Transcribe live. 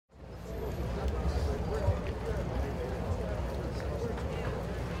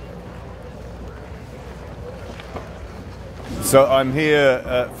So I'm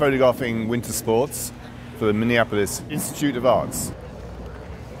here photographing winter sports for the Minneapolis Institute of Arts.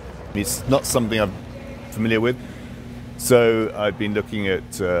 It's not something I'm familiar with, so I've been looking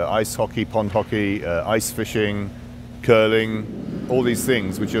at ice hockey, pond hockey, ice fishing, curling, all these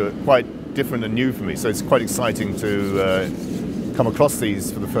things which are quite different and new for me, so it's quite exciting to come across these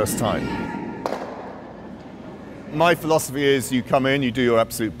for the first time. My philosophy is you come in, you do your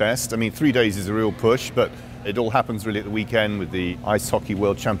absolute best. I mean, 3 days is a real push, but it all happens really at the weekend with the Ice Hockey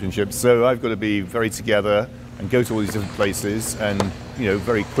World Championships. So I've got to be very together and go to all these different places and, you know,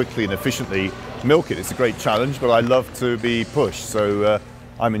 very quickly and efficiently milk it. It's a great challenge, but I love to be pushed. So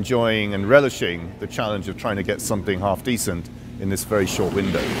I'm enjoying and relishing the challenge of trying to get something half decent in this very short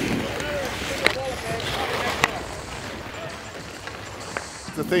window.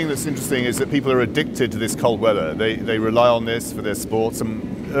 The thing that's interesting is that people are addicted to this cold weather. They rely on this for their sports.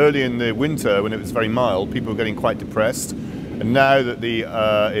 And early in the winter, when it was very mild, people were getting quite depressed. And now that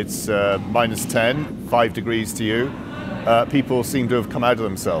it's minus 10, 5 degrees to you, people seem to have come out of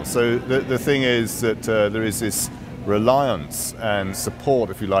themselves. So the thing is that there is this reliance and support,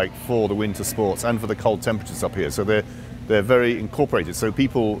 if you like, for the winter sports and for the cold temperatures up here. So they're very incorporated. So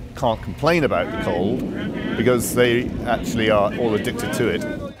people can't complain about the cold because they actually are all addicted to it.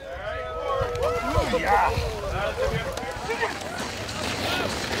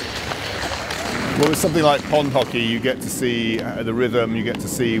 Well, with something like pond hockey, you get to see the rhythm, you get to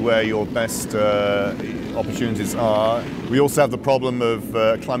see where your best opportunities are. We also have the problem of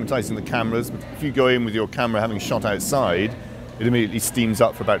acclimatizing the cameras. If you go in with your camera having shot outside, it immediately steams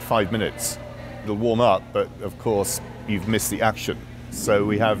up for about 5 minutes. It'll warm up, but of course you've missed the action. So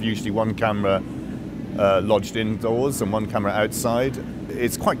we have usually one camera lodged indoors and one camera outside.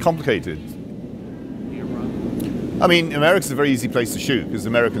 It's quite complicated. I mean, America's a very easy place to shoot because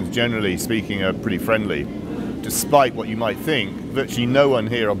Americans, generally speaking, are pretty friendly. Despite what you might think, virtually no one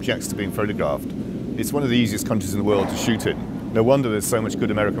here objects to being photographed. It's one of the easiest countries in the world to shoot in. No wonder there's so much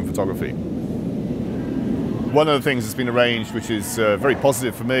good American photography. One of the things that's been arranged, which is very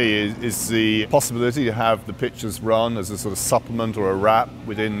positive for me, is the possibility to have the pictures run as a sort of supplement or a wrap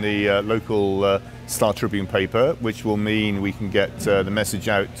within the local Star Tribune paper, which will mean we can get the message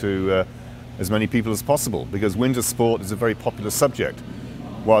out to as many people as possible, because winter sport is a very popular subject,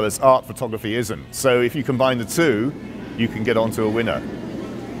 while art photography isn't. So if you combine the two, you can get onto a winner.